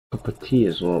Cup of tea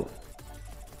as well.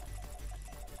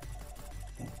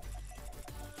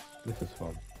 This is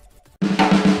fun.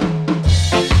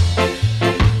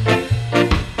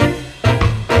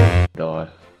 Die.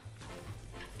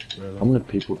 Really? How many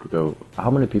people to go? How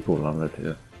many people landed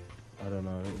here? I don't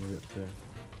know.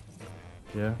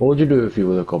 Yeah. What would you do if you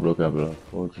were the K.Blueshell?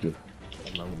 What would you do?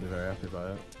 I wouldn't be very happy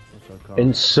about it.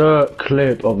 Insert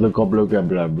clip of the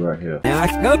K.Blueshell right here.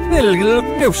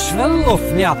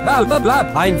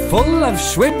 I'm full of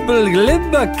swibble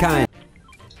glibber kind.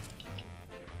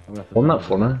 Wasn't that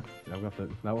funny?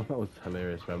 That was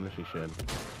hilarious, but I'm literally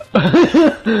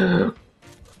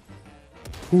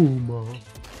shitting.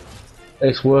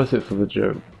 It's worth it for the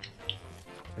joke.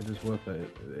 It is worth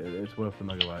it. It's worth the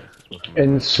megabytes.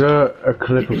 Insert a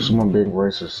clip of someone being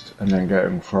racist and then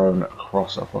getting thrown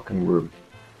across a fucking room.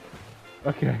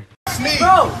 Okay.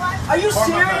 Bro, are you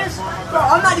serious? Bro,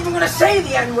 I'm not even gonna say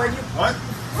the N-word, you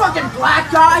fucking black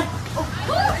guy!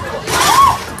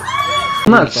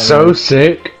 Isn't that so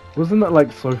sick? Wasn't that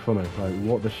like so funny? Like,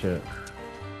 what the shit?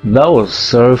 That was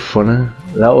so funny.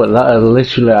 That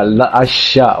literally, I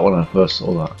shat when I first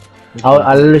saw that.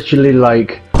 I literally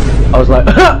like, I was like,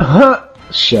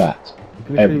 shat.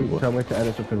 You can tell me to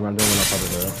edit something random and I'll probably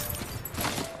do it.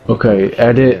 Okay,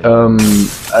 edit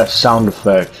a sound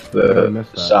effect that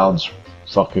sounds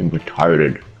fucking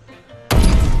retarded.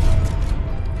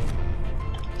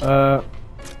 A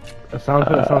sound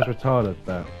effect that sounds retarded.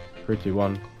 There. 3, 2,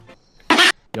 1.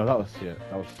 Yo, that was shit.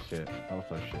 That was shit. That was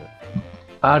so shit.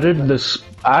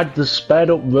 Add the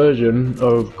sped up version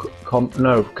of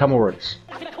Camel Race.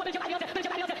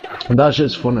 And that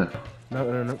shit's funny.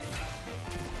 No.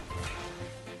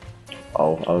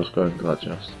 Oh, I was going to that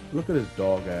just. Look at his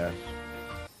dog ass.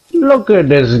 Look at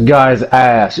this guy's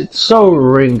ass. It's so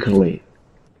wrinkly.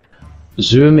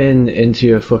 Zoom in into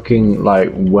your fucking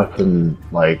weapon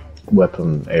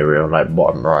area, like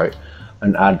bottom right,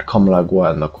 and add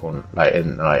Comlagua in the corner,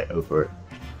 over it.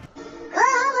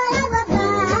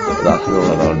 That's all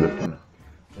that would be funny.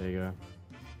 There you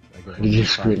go. Did you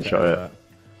screenshot it?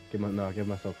 Give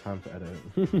myself time to edit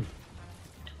it.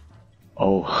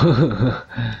 Oh.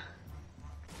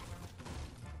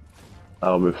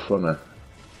 That'll be funny.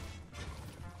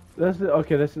 This is what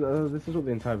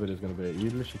the entire video is going to be.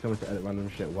 You literally tell me to edit random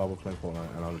shit while we're playing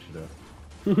Fortnite, and I'll literally do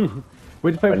it.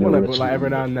 We're just playing Fortnite, but like every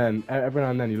now and then,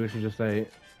 you literally just say,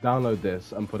 download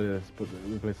this and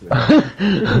replace it.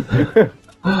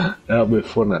 That'll be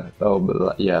funny. That'll be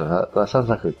that sounds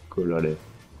like a cool idea.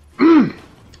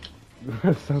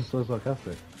 That sounds so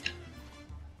sarcastic.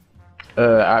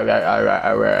 I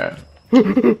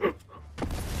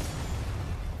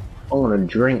want a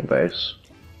drink, base.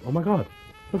 Oh my god.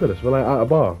 Look at this, we're like at a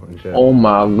bar and shit. Oh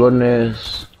my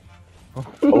goodness.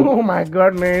 Oh my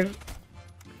goodness.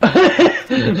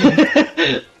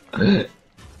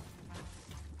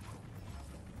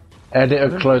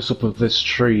 Edit a close-up of this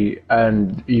tree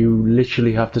and you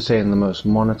literally have to say in the most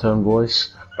monotone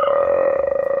voice.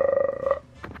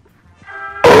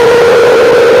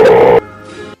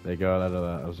 There you go,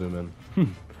 I'll zoom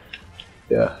in.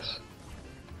 Yes.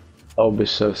 That would be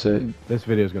so sick. This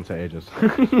video is going to take ages.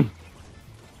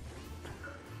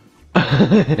 I'm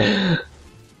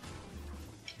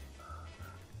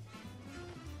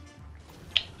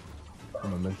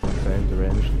insane,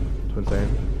 deranged, to insane.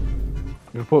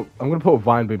 I'm gonna put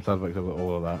Vine beam sound effects over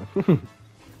all of that.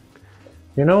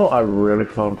 You know what I really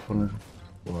found funny?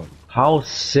 What? How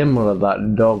similar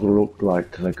that dog looked like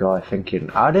to the guy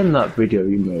thinking. Add in that video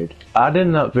you made. Add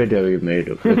in that video you made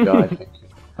of the guy thinking.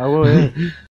 I will, yeah.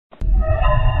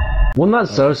 Wasn't that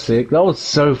so sick? That was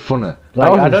so funny.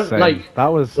 Like, I don't insane. like. That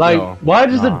was like. No. Why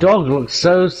does the dog look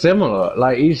so similar?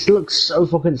 Like he looks so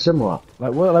fucking similar.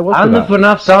 Like what? Like what's and the that?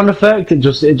 FNAF sound effect, it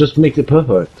just makes it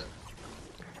perfect.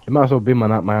 It might as well be my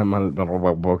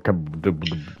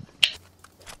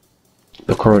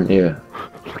The current year.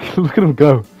 Look at him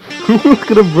go.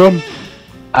 Look at him run.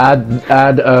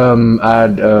 Add.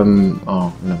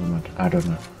 Oh, never mind. I don't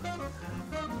know.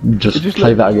 Just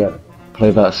play that again.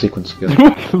 Play that sequence again.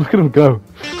 Look at him go.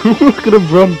 Look at him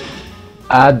run.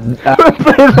 Add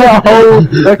Play that whole.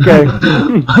 Okay.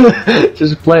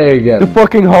 Just play again. The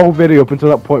fucking whole video up until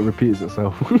that point repeats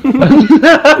itself.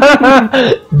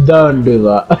 Don't do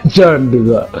that. Don't do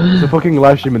that. It's a fucking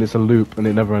live stream and it's a loop and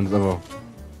it never ends ever.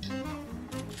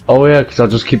 Oh yeah, because I'll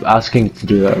just keep asking to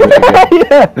do that.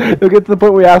 Yeah, you'll get to the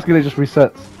point where you're asking, it just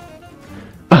resets.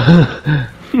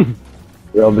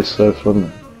 That'll be so funny.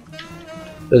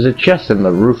 There's a chest in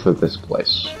the roof of this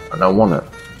place, and I want it.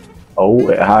 Oh,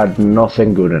 it had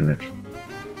nothing good in it.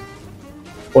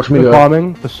 Watch me go.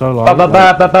 Farming for so long. That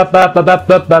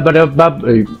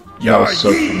was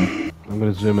so funny. I'm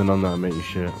gonna zoom in on that and make you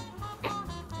shit.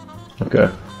 Okay.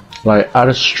 Like, add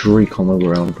a streak on the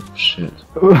ground. Shit.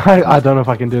 I don't know if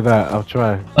I can do that. I'll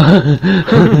try.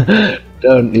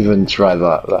 Don't even try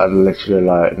that. That's literally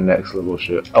like next level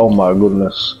shit. Oh my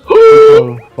goodness.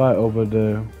 Oh, fight over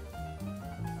there.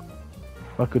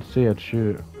 If I could see, I'd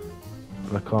shoot.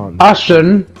 But I can't.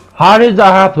 Ashton, how did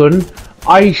that happen?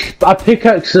 I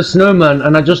pickaxed the snowman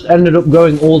and I just ended up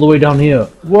going all the way down here.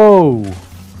 Whoa!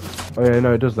 Oh yeah,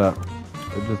 no, it does that.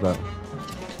 It does that.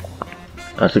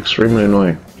 That's extremely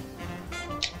annoying.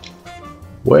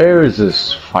 Where is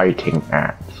this fighting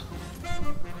at?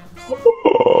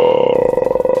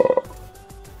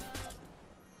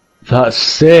 That's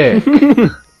sick!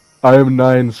 I am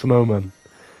 9 snowmen.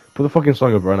 Put the fucking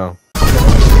song up right now.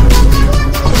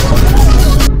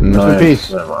 Nice.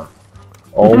 Snowman.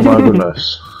 Oh my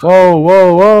goodness. Whoa,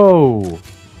 whoa, whoa!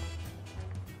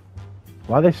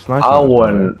 Why are they sniping? I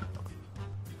went.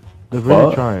 They're really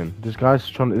What? trying. This guy's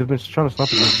trying. They've been trying to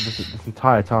snipe it this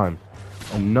entire time,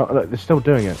 and not. Like, they're still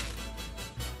doing it.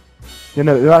 You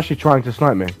know, they're actually trying to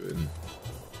snipe me.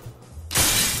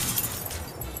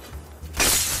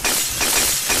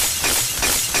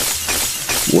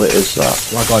 What is that?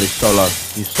 Oh my god, he's so low.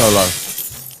 He's so low.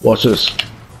 What's this?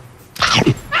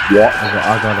 What?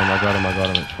 I got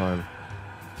him. It's fine.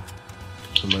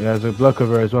 Yeah, there's a bloke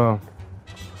over here as well.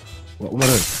 What am I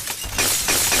doing?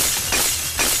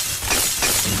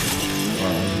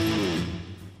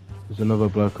 There's another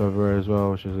bloke over here as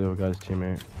well, which is the other guy's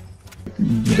teammate.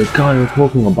 The guy you're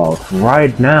talking about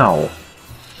right now.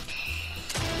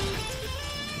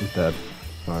 He's dead.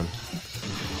 Fine.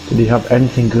 Did he have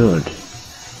anything good?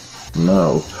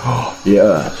 No.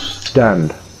 Yes.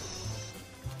 Stand.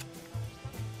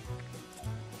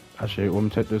 Actually, want me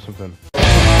to do something?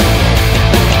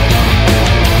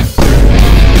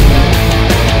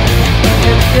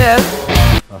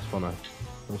 That's funny.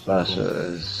 That's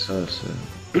so sick.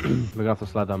 We're gonna have to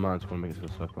slide down mountain to make it to the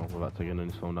circle without taking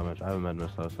any storm damage. I haven't made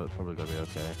missile, so it's probably gonna be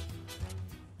okay.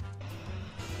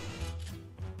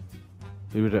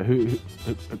 Who?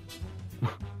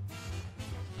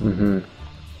 Mhm.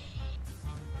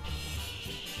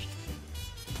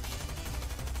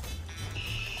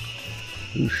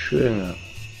 Who's shooting at?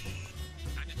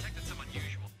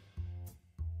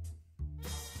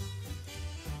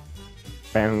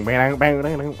 Bang, bang, bang,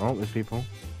 bang, bang. Oh, there's people.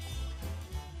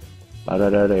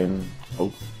 Ba-da-da-ding.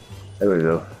 Oh, there we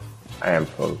go. I am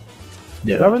full.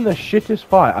 Yeah. They're in the shittest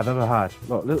fight I've ever had.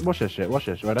 Look, watch this shit. Watch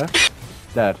this. Right there.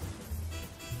 Dead.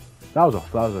 That was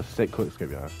a sick quick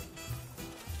skip, yeah.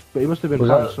 But he must have been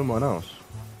fighting someone else.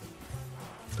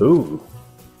 Ooh.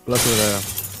 Look over there.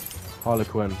 Harley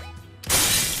Quinn.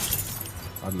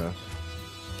 I'd miss.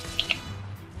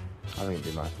 I think it'd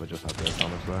be nice if I just had this,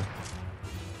 honestly.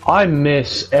 I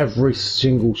miss every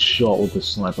single shot with the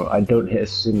sniper. I don't hit a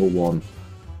single one.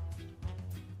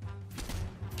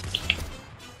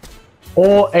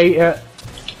 Or ate it.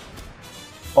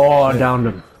 Oh, I downed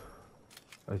him.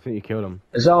 I think you killed him.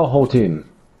 Is that our whole team?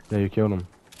 Yeah, you killed him.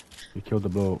 You killed the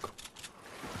bloke.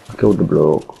 I killed the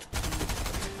bloke.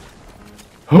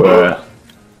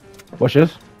 Watch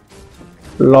this.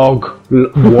 Log.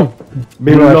 What?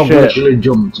 Me my Log shit. literally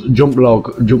jumped. Jump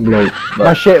log. Jump log.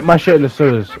 My shit in the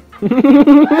sewers.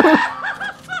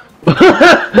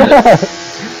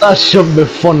 That shouldn't be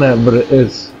funny, but it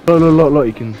is. Look,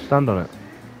 you can stand on it.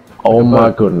 Oh my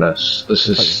goodness, this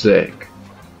is sick.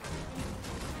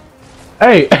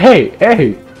 Hey!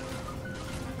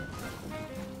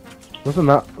 Wasn't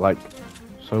that, like,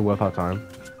 so worth our time?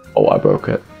 Oh, I broke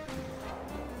it.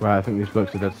 Right, I think these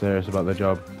blokes are dead serious about their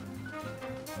job.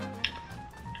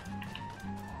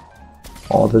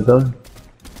 Oh, they're done?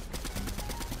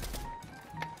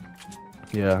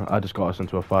 Yeah, I just got us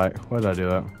into a fight. Why did I do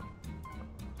that?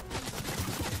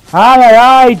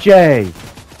 Hi, Jay!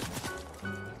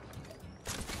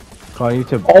 Oh, I need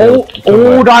to...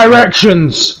 All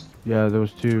directions! Yeah, there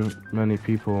was too many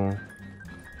people.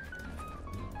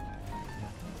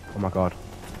 Oh my god.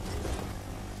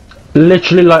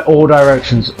 Literally like all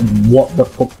directions. What the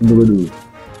fuck do we do?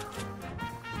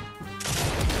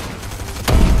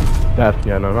 Dead.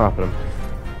 Yeah, no, not happening.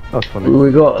 That was funny.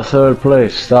 We got third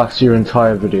place. That's your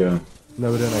entire video.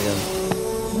 No, we're doing it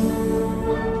again.